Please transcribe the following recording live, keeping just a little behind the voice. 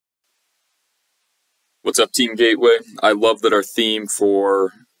What's up, Team Gateway? I love that our theme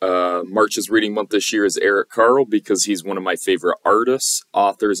for March's Reading Month this year is Eric Carle because he's one of my favorite artists,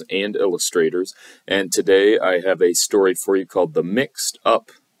 authors, and illustrators. And today I have a story for you called The Mixed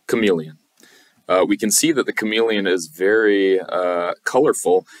Up Chameleon. We can see that the chameleon is very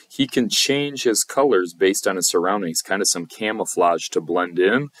colorful. He can change his colors based on his surroundings, kind of some camouflage to blend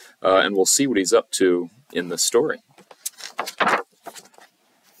in, and we'll see what he's up to in the story.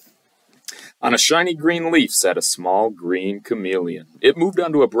 On a shiny green leaf sat a small green chameleon. It moved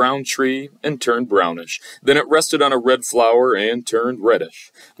onto a brown tree and turned brownish. Then it rested on a red flower and turned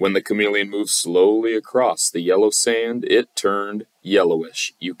reddish. When the chameleon moved slowly across the yellow sand, it turned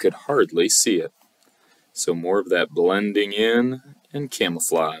yellowish. You could hardly see it. So more of that blending in and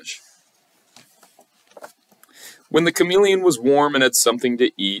camouflage. When the chameleon was warm and had something to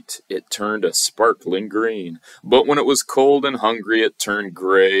eat, it turned a sparkling green. But when it was cold and hungry, it turned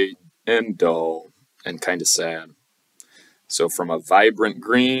gray and dull and kind of sad. So from a vibrant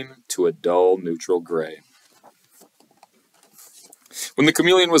green to a dull neutral gray. When the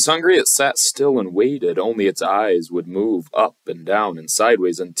chameleon was hungry, it sat still and waited. Only its eyes would move up and down and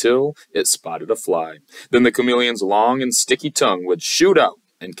sideways until it spotted a fly. Then the chameleon's long and sticky tongue would shoot out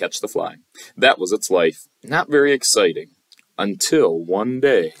and catch the fly. That was its life. Not very exciting. Until one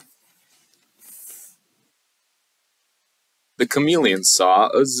day, the chameleon saw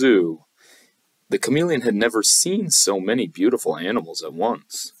a zoo. The chameleon had never seen so many beautiful animals at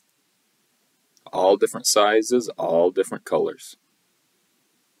once. All different sizes, all different colors.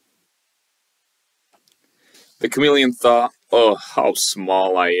 The chameleon thought, "Oh, how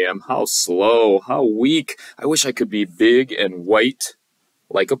small I am, how slow, how weak. I wish I could be big and white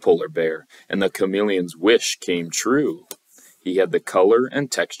like a polar bear." And the chameleon's wish came true. He had the color and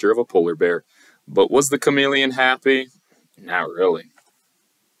texture of a polar bear. But was the chameleon happy? Not really.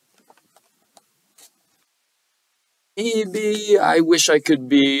 "Maybe I wish I could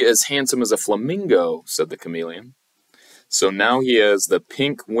be as handsome as a flamingo," said the chameleon. So now he has the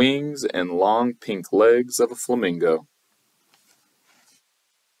pink wings and long pink legs of a flamingo.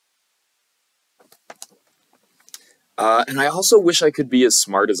 And I also wish I could be as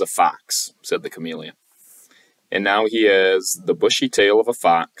smart as a fox," said the chameleon. And now he has the bushy tail of a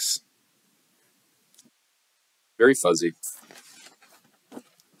fox. Very fuzzy.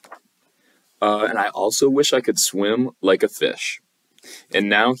 And I also wish I could swim like a fish. And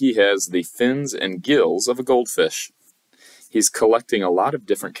now he has the fins and gills of a goldfish. He's collecting a lot of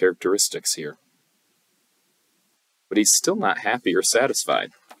different characteristics here. But he's still not happy or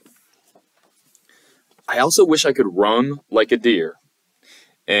satisfied. "I also wish I could run like a deer."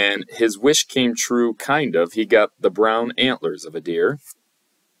 And his wish came true, kind of. He got the brown antlers of a deer.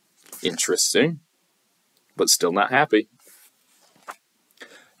 Interesting. But still not happy.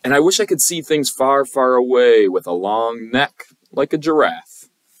 "And I wish I could see things far, far away with a long neck like a giraffe."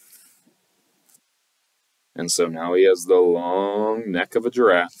 And so now he has the long neck of a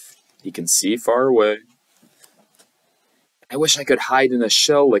giraffe. He can see far away. "I wish I could hide in a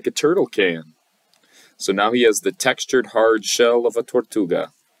shell like a turtle can." So now he has the textured hard shell of a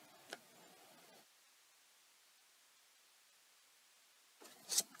tortuga.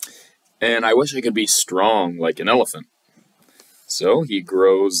 "And I wish I could be strong like an elephant." So he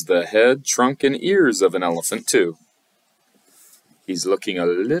grows the head, trunk, and ears of an elephant too. He's looking a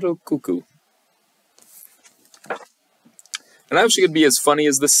little cuckoo. "And I wish he could be as funny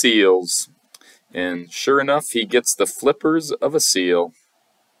as the seals." And sure enough, he gets the flippers of a seal.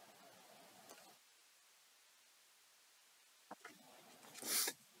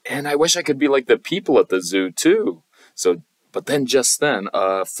 "And I wish I could be like the people at the zoo too." But then just then,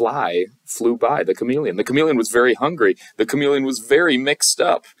 a fly flew by the chameleon. The chameleon was very hungry. The chameleon was very mixed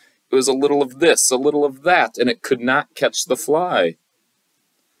up. It was a little of this, a little of that, and it could not catch the fly.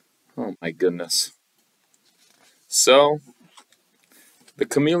 Oh my goodness. So, the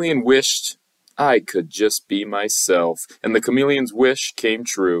chameleon wished, "I could just be myself." And the chameleon's wish came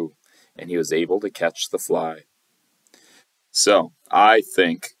true, and he was able to catch the fly. So, I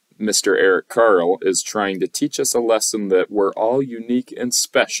think Mr. Eric Carle is trying to teach us a lesson that we're all unique and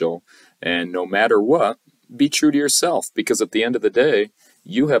special, and no matter what, be true to yourself, because at the end of the day,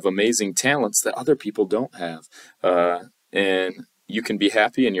 you have amazing talents that other people don't have, and you can be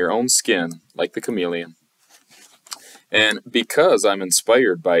happy in your own skin, like the chameleon. And because I'm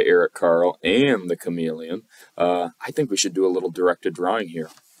inspired by Eric Carle and the chameleon, I think we should do a little directed drawing here.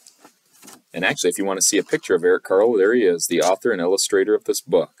 And actually, if you want to see a picture of Eric Carle, there he is, the author and illustrator of this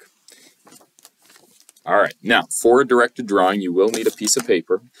book. Alright, now, for a directed drawing, you will need a piece of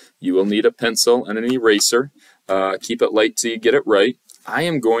paper. You will need a pencil and an eraser. Keep it light till you get it right. I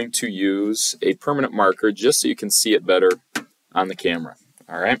am going to use a permanent marker just so you can see it better on the camera.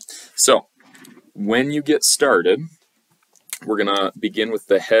 All right, so when you get started, we're going to begin with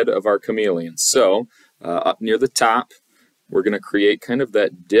the head of our chameleon. So up near the top, we're going to create kind of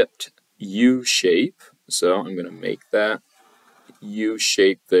that dipped U shape. So I'm going to make that U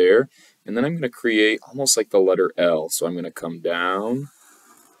shape there. And then I'm going to create almost like the letter L. So I'm going to come down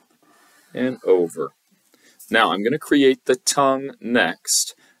and over. Now I'm going to create the tongue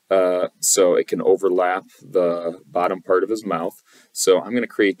next. So it can overlap the bottom part of his mouth. So I'm going to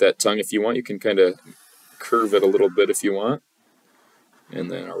create that tongue. If you want, you can kind of curve it a little bit if you want.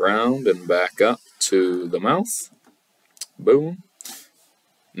 And then around and back up to the mouth. Boom.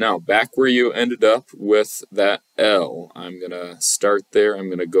 Now back where you ended up with that L, I'm going to start there. I'm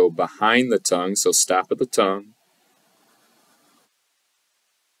going to go behind the tongue, so stop at the tongue.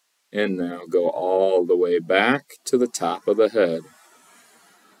 And now go all the way back to the top of the head.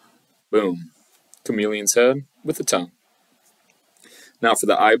 Boom. Chameleon's head with the tongue. Now for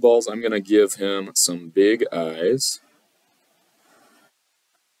the eyeballs, I'm going to give him some big eyes.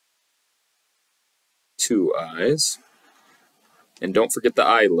 2 eyes. And don't forget the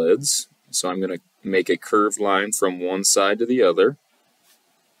eyelids. So I'm going to make a curved line from one side to the other.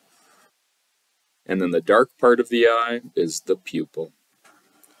 And then the dark part of the eye is the pupil.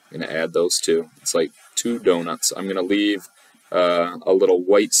 I'm going to add those two. It's like 2 donuts. I'm going to leave a little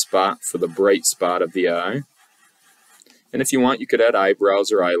white spot for the bright spot of the eye. And if you want, you could add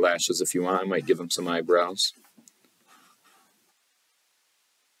eyebrows or eyelashes if you want. I might give him some eyebrows.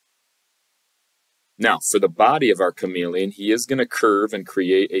 Now, for the body of our chameleon, he is going to curve and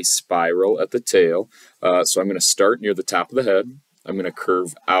create a spiral at the tail. So I'm going to start near the top of the head. I'm going to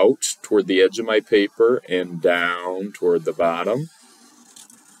curve out toward the edge of my paper and down toward the bottom.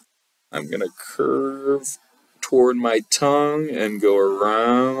 I'm going to curve toward my tongue and go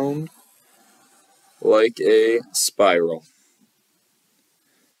around like a spiral.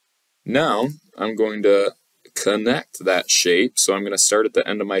 Now, I'm going to connect that shape. So I'm going to start at the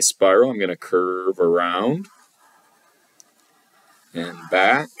end of my spiral. I'm going to curve around and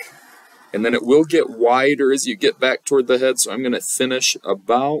back. And then it will get wider as you get back toward the head. So I'm going to finish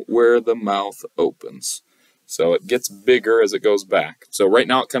about where the mouth opens. So it gets bigger as it goes back. So right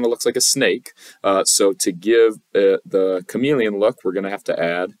now it kind of looks like a snake. So to give the chameleon look, we're going to have to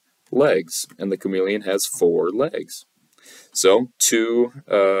add legs. And the chameleon has 4 legs. So 2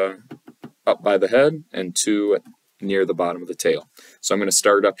 up by the head and 2 near the bottom of the tail. So I'm going to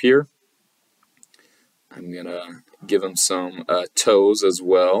start up here. I'm going to give him some toes as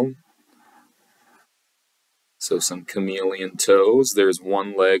well. So some chameleon toes. There's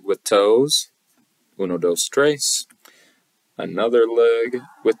 1 leg with toes. 1, 2, 3. Another leg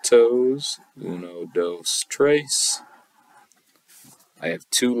with toes. 1, 2, 3. I have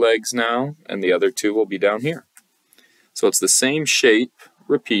 2 legs now, and the other 2 will be down here. So it's the same shape,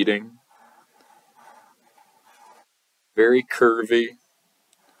 repeating. Very curvy.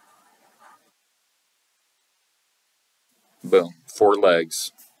 Boom, 4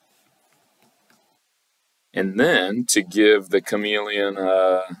 legs. And then to give the chameleon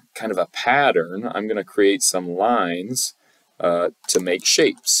kind of a pattern, I'm going to create some lines to make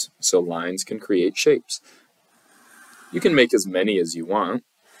shapes. So lines can create shapes. You can make as many as you want.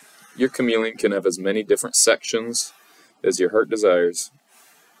 Your chameleon can have as many different sections as your heart desires.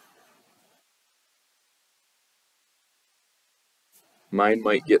 Mine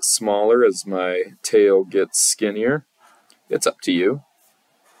might get smaller as my tail gets skinnier. It's up to you.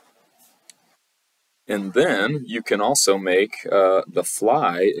 And then you can also make the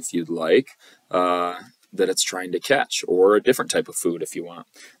fly, if you'd like, that it's trying to catch, or a different type of food if you want.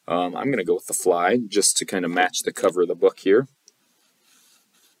 I'm going to go with the fly just to kind of match the cover of the book here.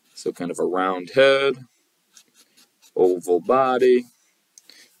 So kind of a round head, oval body,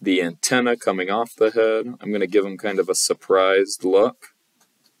 the antenna coming off the head. I'm going to give him kind of a surprised look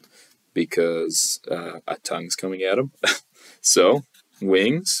because a tongue's coming at him. So,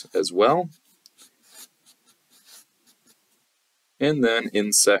 wings as well. And then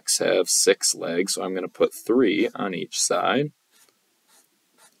insects have 6 legs, so I'm going to put 3 on each side.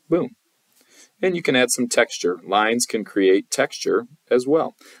 Boom. And you can add some texture. Lines can create texture as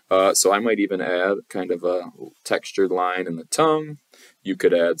well. So I might even add kind of a textured line in the tongue. You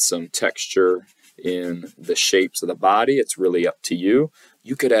could add some texture in the shapes of the body. It's really up to you.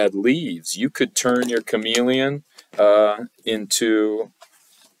 You could add leaves. You could turn your chameleon into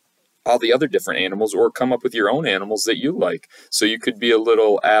all the other different animals, or come up with your own animals that you like. So you could be a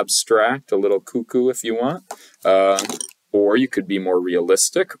little abstract, a little cuckoo if you want, or you could be more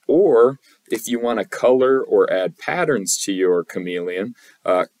realistic, or if you want to color or add patterns to your chameleon,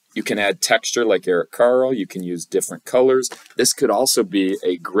 you can add texture like Eric Carle. You can use different colors. This could also be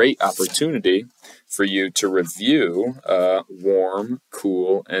a great opportunity for you to review warm,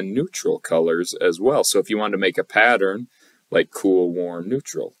 cool, and neutral colors as well. So if you want to make a pattern like cool, warm,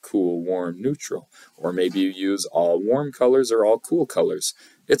 neutral, or maybe you use all warm colors or all cool colors.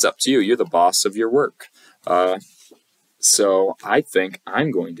 It's up to you. You're the boss of your work. So I think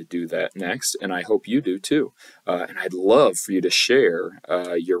I'm going to do that next, and I hope you do too. And I'd love for you to share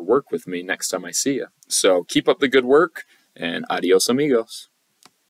your work with me next time I see you. So keep up the good work, and adios amigos.